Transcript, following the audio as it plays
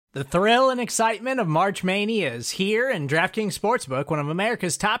The thrill and excitement of March Mania is here, and DraftKings Sportsbook, one of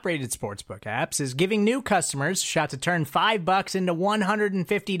America's top-rated sportsbook apps, is giving new customers a shot to turn $5 into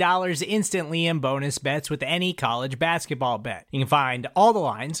 $150 instantly in bonus bets with any college basketball bet. You can find all the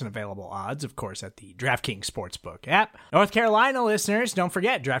lines and available odds, of course, at the DraftKings Sportsbook app. North Carolina listeners, don't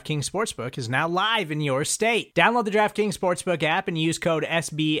forget, DraftKings Sportsbook is now live in your state. Download the DraftKings Sportsbook app and use code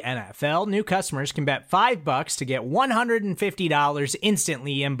SBNFL. New customers can bet $5 to get $150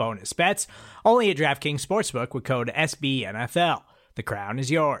 instantly in bonus bets, only at DraftKings Sportsbook with code SBNFL. The crown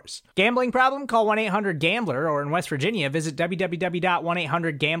is yours. Gambling problem? Call 1-800-GAMBLER, or in West Virginia, visit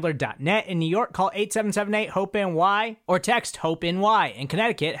www.1800gambler.net. In New York, call 877-8-HOPE-NY or text HOPE-NY. In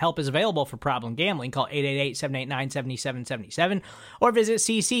Connecticut, help is available for problem gambling. Call 888-789-7777 or visit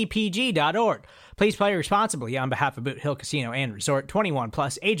ccpg.org. Please play responsibly on behalf of Boot Hill Casino and Resort. 21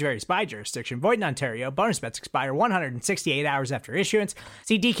 plus, age varies by jurisdiction. Void in Ontario. Bonus bets expire 168 hours after issuance.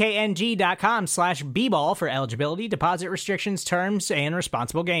 See dkng.com/bball for eligibility, deposit restrictions, terms, and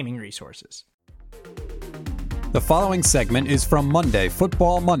responsible gaming resources. The following segment is from Monday,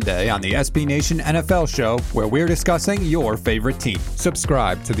 Football Monday, on the SB Nation NFL Show, where we're discussing your favorite team.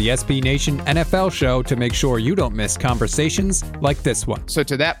 Subscribe to the SB Nation NFL Show to make sure you don't miss conversations like this one. So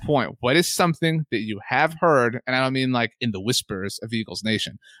to that point, what is something that you have heard, and I don't mean like in the whispers of Eagles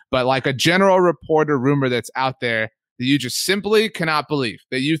Nation, but like a general report or rumor that's out there that you just simply cannot believe,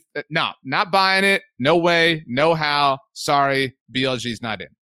 that you, no, not buying it, no way, no how, sorry, BLG's not in?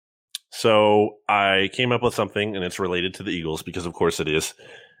 So I came up with something, and it's related to the Eagles because, of course, it is.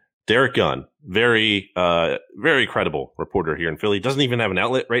 Derek Gunn, very credible reporter here in Philly. Doesn't even have an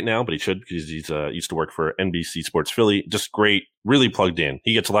outlet right now, but he should because he's used to work for NBC Sports Philly. Just great, really plugged in.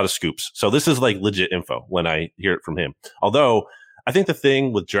 He gets a lot of scoops. So this is like legit info when I hear it from him. Although I think the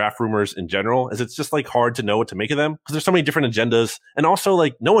thing with draft rumors in general is it's just like hard to know what to make of them because there's so many different agendas, and also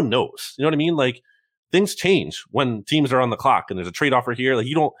like no one knows. You know what I mean? Like, things change when teams are on the clock and there's a trade offer here. Like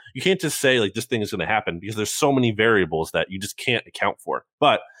you can't just say like this thing is going to happen because there's so many variables that you just can't account for.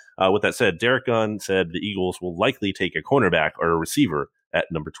 But with that said, Derek Gunn said the Eagles will likely take a cornerback or a receiver at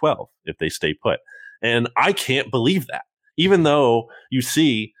number 12 if they stay put. And I can't believe that, even though you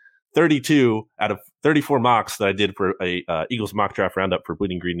see 32 out of 34 mocks that I did for a Eagles mock draft roundup for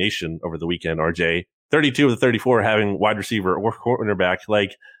Bleeding Green Nation over the weekend, RJ, 32 of the 34 having wide receiver or cornerback.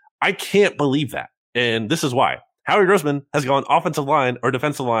 Like, I can't believe that. And this is why. Howie Roseman has gone offensive line or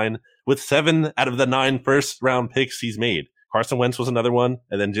defensive line with 7 out of the 9 first-round picks he's made. Carson Wentz was another one,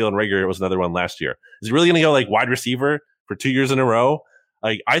 and then Jalen Reagor was another one last year. Is he really going to go like wide receiver for 2 years in a row?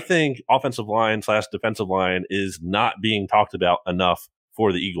 Like, I think offensive line / defensive line is not being talked about enough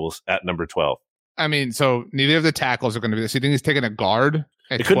for the Eagles at number 12. I mean, so neither of the tackles are going to be this. You think he's taking a guard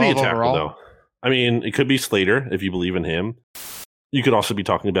at It could be a 12 tackle, overall? though. I mean, it could be Slater, if you believe in him. You could also be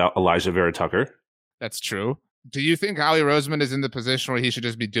talking about Elijah Vera Tucker. That's true. Do you think Howie Roseman is in the position where he should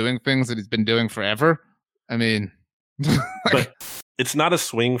just be doing things that he's been doing forever? I mean, but it's not a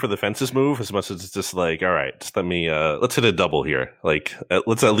swing for the fences move as much as it's just like, all right, just let me, let's hit a double here. Like,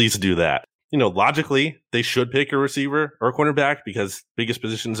 let's at least do that. You know, logically, they should pick a receiver or a cornerback because biggest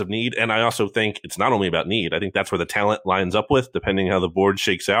positions of need. And I also think it's not only about need. I think that's where the talent lines up with, depending how the board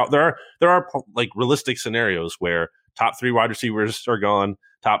shakes out. There are like realistic scenarios where top 3 wide receivers are gone,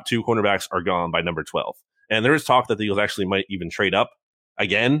 top 2 cornerbacks are gone by number 12. And there is talk that the Eagles actually might even trade up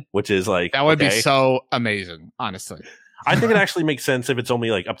again, which is like, that would be so amazing, honestly. I think it actually makes sense if it's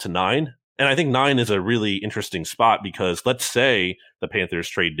only like up to 9. And I think 9 is a really interesting spot because let's say the Panthers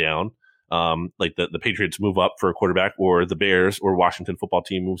trade down, like the Patriots move up for a quarterback, or the Bears or Washington football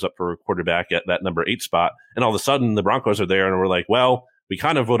team moves up for a quarterback at that number 8 spot. And all of a sudden the Broncos are there and we're like, well, we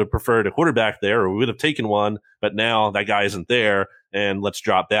kind of would have preferred a quarterback there, or we would have taken one, but now that guy isn't there, and let's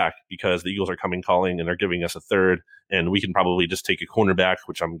drop back because the Eagles are coming calling and they're giving us a 3rd, and we can probably just take a cornerback,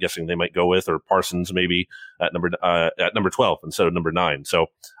 which I'm guessing they might go with, or Parsons maybe at number 12 instead of number 9. So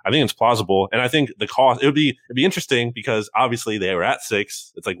I think it's plausible, and I think the cost it'd be interesting because obviously they were at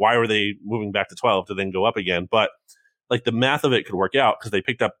 6. It's like, why were they moving back to 12 to then go up again? But like the math of it could work out because they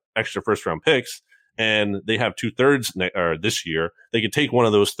picked up extra first round picks. And they have 2/3 this year. They could take one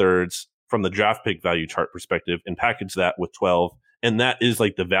of those 3rds from the draft pick value chart perspective and package that with 12. And that is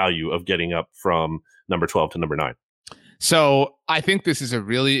like the value of getting up from number 12 to number 9. So I think this is a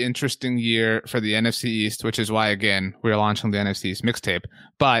really interesting year for the NFC East, which is why, again, we're launching the NFC East mixtape.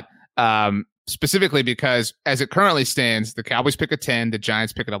 But specifically because as it currently stands, the Cowboys pick at 10, the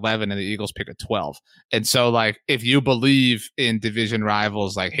Giants pick at 11, and the Eagles pick at 12. And so, like, if you believe in division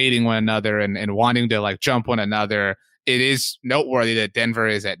rivals, like hating one another and wanting to like jump one another, it is noteworthy that Denver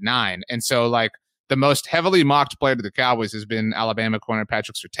is at 9. And so, like, the most heavily mocked player to the Cowboys has been Alabama corner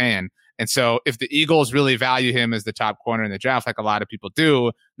Patrick Surtain. And so if the Eagles really value him as the top corner in the draft, like a lot of people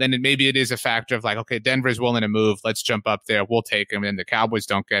do, then maybe it is a factor of like, okay, Denver's willing to move. Let's jump up there. We'll take him. And the Cowboys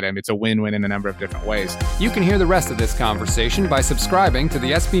don't get him. It's a win-win in a number of different ways. You can hear the rest of this conversation by subscribing to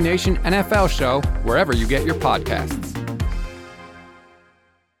the SB Nation NFL show wherever you get your podcasts.